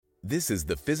This is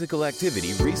the Physical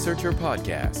Activity Researcher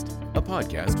Podcast, a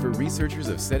podcast for researchers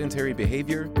of sedentary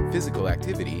behavior, physical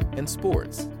activity, and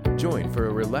sports. Join for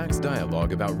a relaxed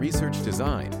dialogue about research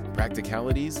design,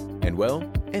 practicalities, and, well,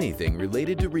 anything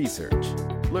related to research.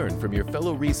 Learn from your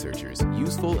fellow researchers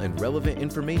useful and relevant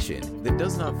information that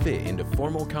does not fit into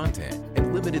formal content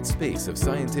and limited space of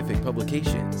scientific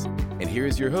publications. And here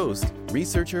is your host,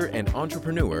 researcher and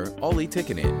entrepreneur, Olli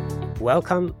Tikkanen.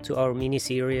 Welcome to our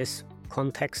mini-series,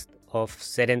 Context of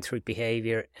Sedentary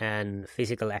Behavior and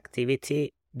Physical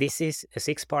Activity. This is a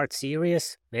 6-part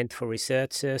series meant for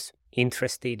researchers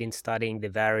interested in studying the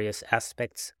various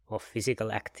aspects of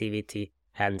physical activity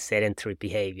and sedentary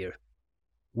behavior.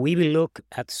 We will look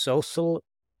at social,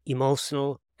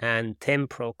 emotional, and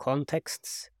temporal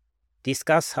contexts,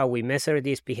 discuss how we measure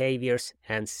these behaviors,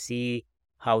 and see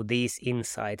how these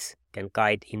insights can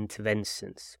guide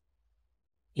interventions.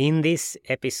 In this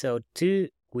episode 2,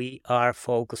 we are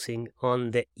focusing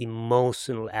on the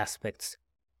emotional aspects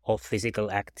of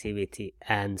physical activity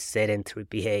and sedentary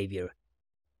behavior.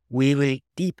 We will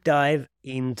deep dive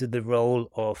into the role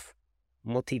of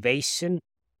motivation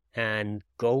and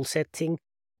goal setting,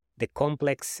 the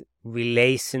complex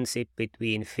relationship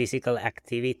between physical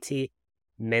activity,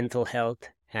 mental health,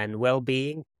 and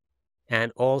well-being,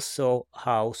 and also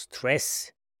how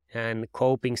stress and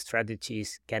coping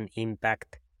strategies can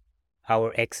impact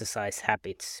our exercise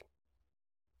habits.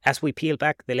 As we peel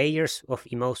back the layers of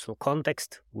emotional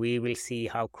context, we will see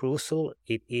how crucial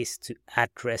it is to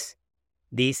address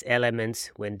these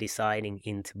elements when designing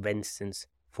interventions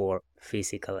for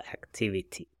physical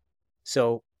activity.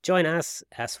 So join us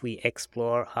as we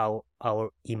explore how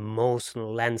our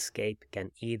emotional landscape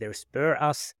can either spur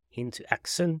us into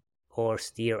action or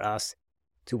steer us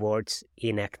towards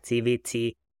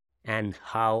inactivity, and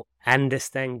how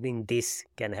understanding this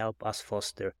can help us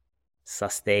foster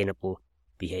sustainable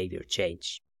behavior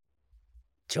change.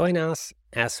 Join us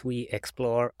as we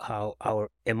explore how our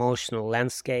emotional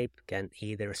landscape can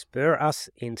either spur us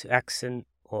into action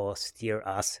or steer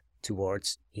us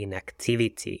towards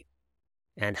inactivity,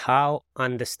 and how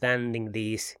understanding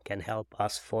these can help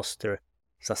us foster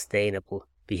sustainable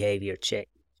behavior change.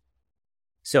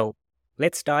 So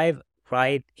let's dive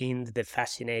right into the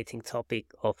fascinating topic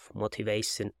of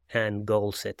motivation and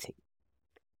goal setting.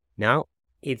 Now,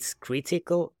 it's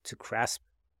critical to grasp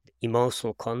the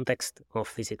emotional context of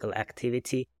physical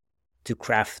activity to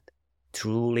craft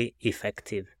truly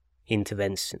effective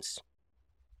interventions.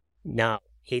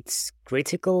 It's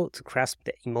critical to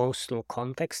craft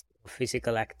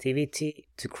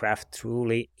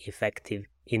truly effective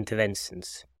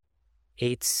interventions.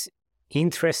 It's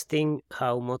interesting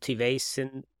how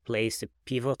motivation plays a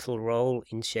pivotal role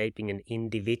in shaping an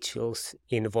individual's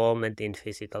involvement in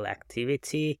physical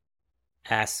activity,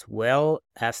 as well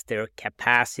as their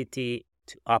capacity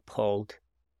to uphold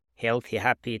healthy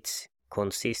habits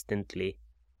consistently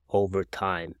over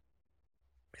time.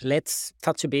 Let's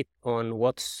touch a bit on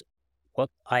what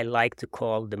I like to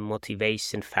call the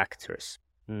motivation factors.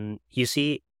 You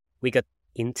see, we got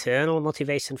internal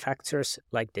motivation factors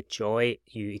like the joy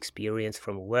you experience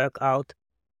from a workout,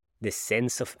 the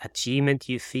sense of achievement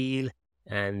you feel,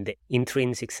 and the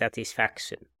intrinsic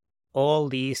satisfaction. All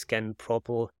these can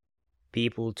propel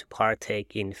people to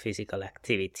partake in physical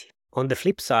activity. On the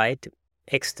flip side,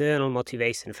 external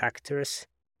motivation factors,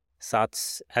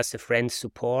 such as a friend's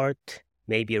support,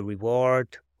 maybe a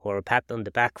reward or a pat on the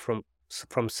back from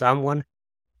someone,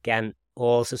 can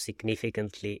also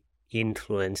significantly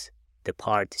influence the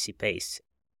participation.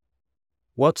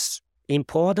 What's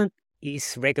important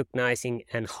is recognizing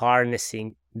and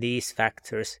harnessing these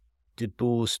factors to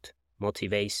boost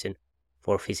motivation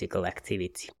for physical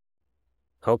activity.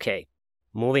 Okay,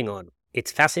 moving on.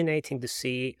 It's fascinating to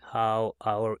see how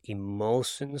our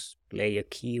emotions play a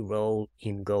key role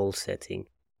in goal setting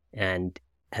and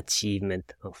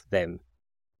achievement of them.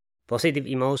 Positive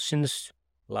emotions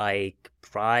like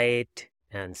pride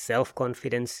and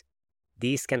self-confidence,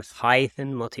 these can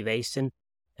heighten motivation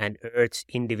and urge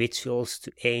individuals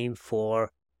to aim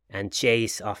for and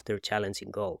chase after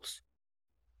challenging goals.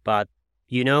 But,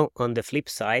 on the flip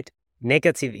side,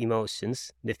 negative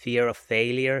emotions, the fear of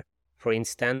failure, for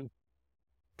instance,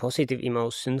 positive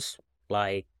emotions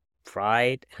like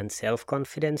pride and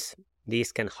self-confidence,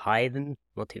 these can heighten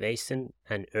motivation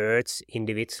and urge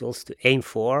individuals to aim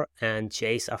for and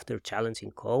chase after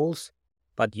challenging goals.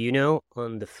 But,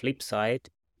 on the flip side,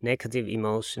 negative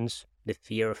emotions, the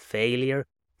fear of failure,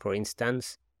 for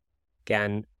instance,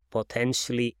 can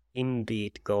potentially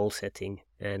impede goal setting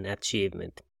and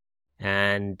achievement.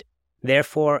 And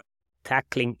therefore,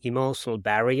 tackling emotional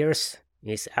barriers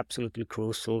is absolutely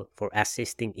crucial for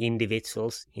assisting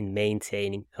individuals in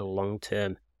maintaining a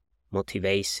long-term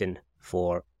motivation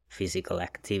for physical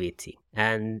activity.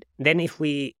 And then if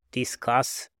we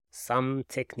discuss some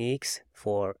techniques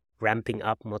for ramping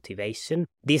up motivation,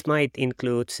 these might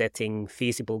include setting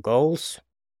feasible goals,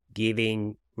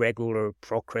 giving regular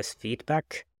progress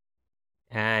feedback,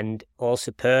 and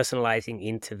also personalizing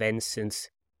interventions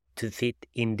to fit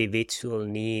individual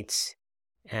needs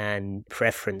and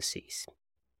preferences.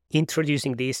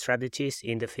 Introducing these strategies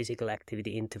in the physical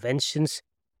activity interventions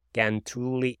can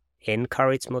truly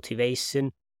encourage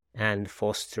motivation and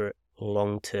foster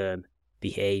long-term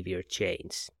behavior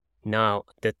change. Now,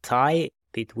 the tie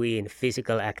between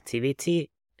physical activity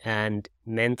and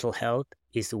mental health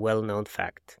is a well-known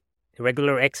fact.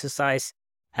 Regular exercise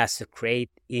has a great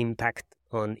impact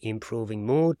on improving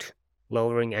mood,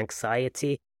 lowering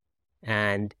anxiety,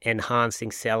 and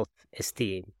enhancing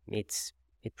self-esteem. It's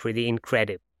pretty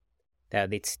incredible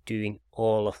that it's doing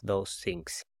all of those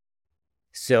things.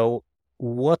 So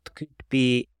what could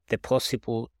be the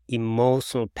possible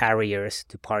emotional barriers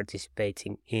to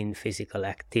participating in physical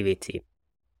activity?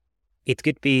 It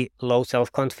could be low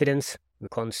self-confidence,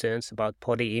 concerns about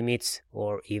body image,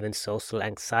 or even social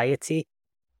anxiety.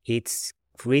 It's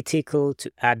critical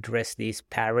to address these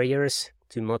barriers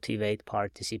to motivate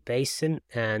participation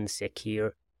and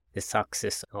secure the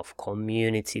success of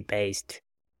community-based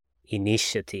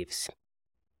initiatives.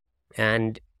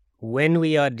 And when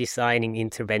we are designing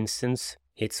interventions,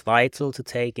 it's vital to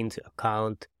take into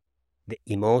account the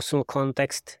emotional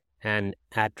context and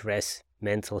address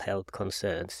mental health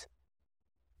concerns.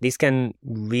 This can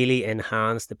really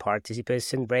enhance the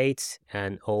participation rates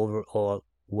and overall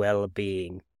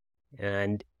well-being.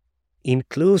 And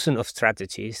inclusion of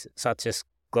strategies such as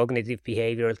cognitive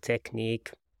behavioral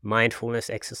technique, mindfulness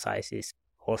exercises,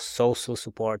 or social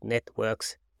support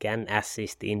networks can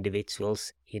assist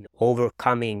individuals in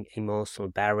overcoming emotional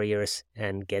barriers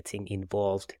and getting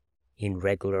involved in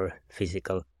regular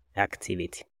physical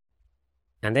activity.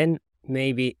 And then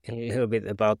maybe a little bit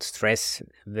about stress,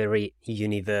 very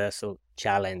universal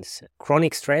challenge.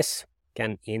 Chronic stress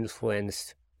can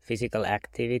influence physical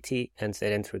activity and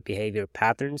sedentary behavior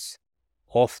patterns,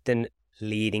 often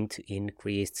leading to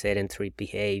increased sedentary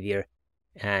behavior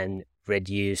and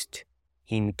reduced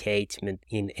engagement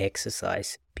in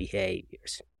exercise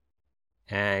behaviors.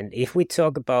 And if we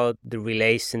talk about the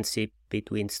relationship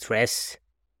between stress,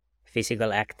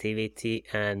 physical activity,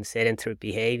 and sedentary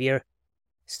behavior,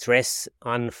 stress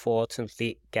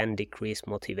unfortunately can decrease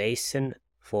motivation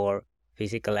for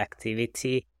physical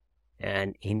activity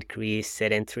and increase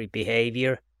sedentary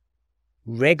behavior.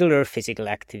 Regular physical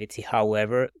activity,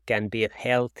 however, can be a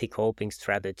healthy coping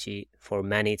strategy for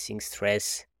managing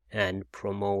stress and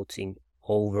promoting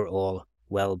overall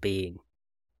well-being.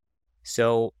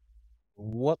 So,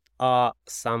 what are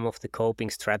some of the coping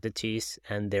strategies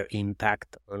and their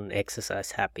impact on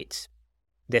exercise habits?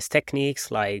 There's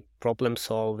techniques like problem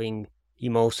solving,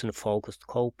 emotion-focused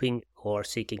coping, or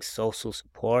seeking social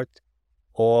support.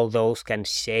 All those can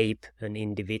shape an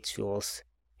individual's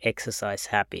exercise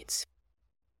habits.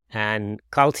 And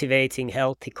cultivating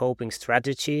healthy coping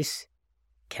strategies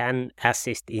can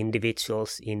assist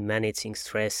individuals in managing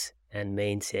stress and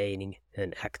maintaining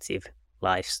an active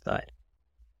lifestyle.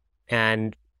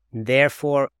 And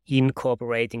therefore,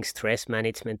 incorporating stress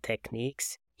management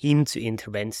techniques into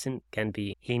intervention can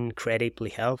be incredibly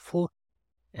helpful.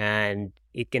 And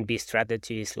it can be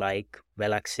strategies like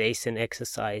relaxation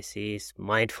exercises,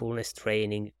 mindfulness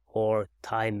training, or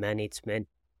time management.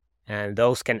 And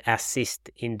those can assist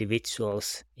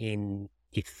individuals in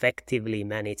effectively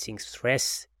managing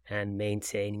stress and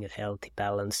maintaining a healthy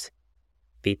balance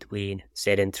between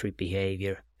sedentary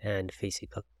behavior and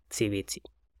physical activity.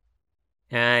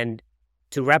 And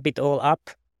to wrap it all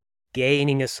up,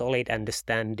 gaining a solid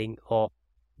understanding of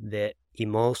the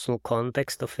emotional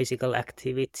context of physical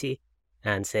activity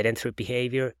and sedentary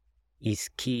behavior is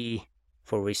key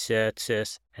for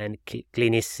researchers and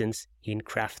clinicians in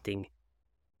crafting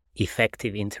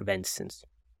effective interventions.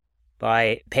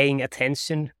 By paying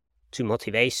attention to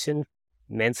motivation,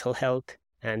 mental health,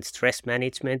 and stress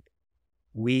management,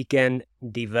 we can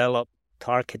develop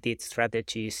targeted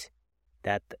strategies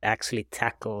that actually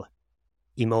tackle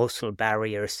emotional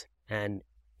barriers and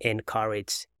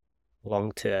encourage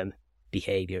long-term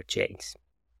behavior change.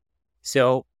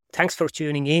 So, thanks for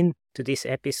tuning in to this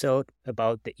episode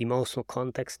about the emotional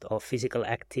context of physical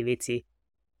activity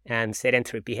and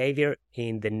sedentary behavior.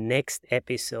 In the next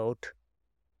episode,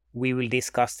 we will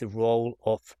discuss the role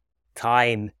of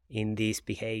time in these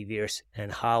behaviors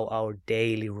and how our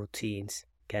daily routines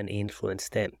can influence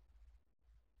them.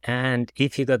 And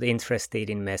if you got interested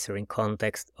in measuring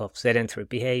context of sedentary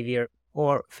behavior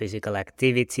or physical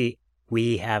activity,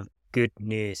 we have good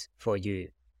news for you.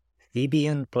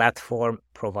 Vibion platform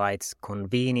provides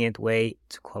convenient way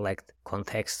to collect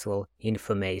contextual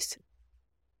information.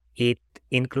 It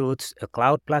includes a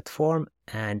cloud platform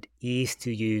and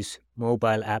easy-to-use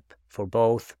mobile app for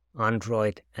both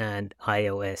Android and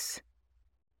iOS.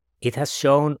 It has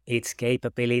shown its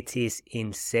capabilities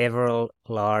in several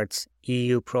large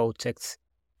EU projects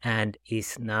and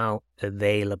is now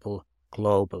available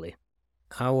globally.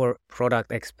 Our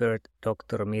product expert,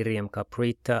 Dr. Miriam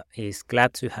Caprita, is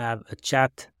glad to have a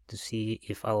chat to see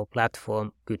if our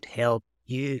platform could help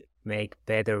you make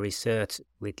better research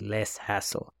with less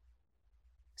hassle.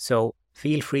 So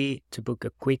feel free to book a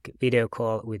quick video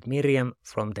call with Miriam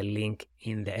from the link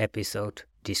in the episode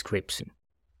description.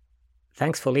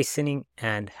 Thanks for listening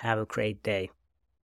and have a great day.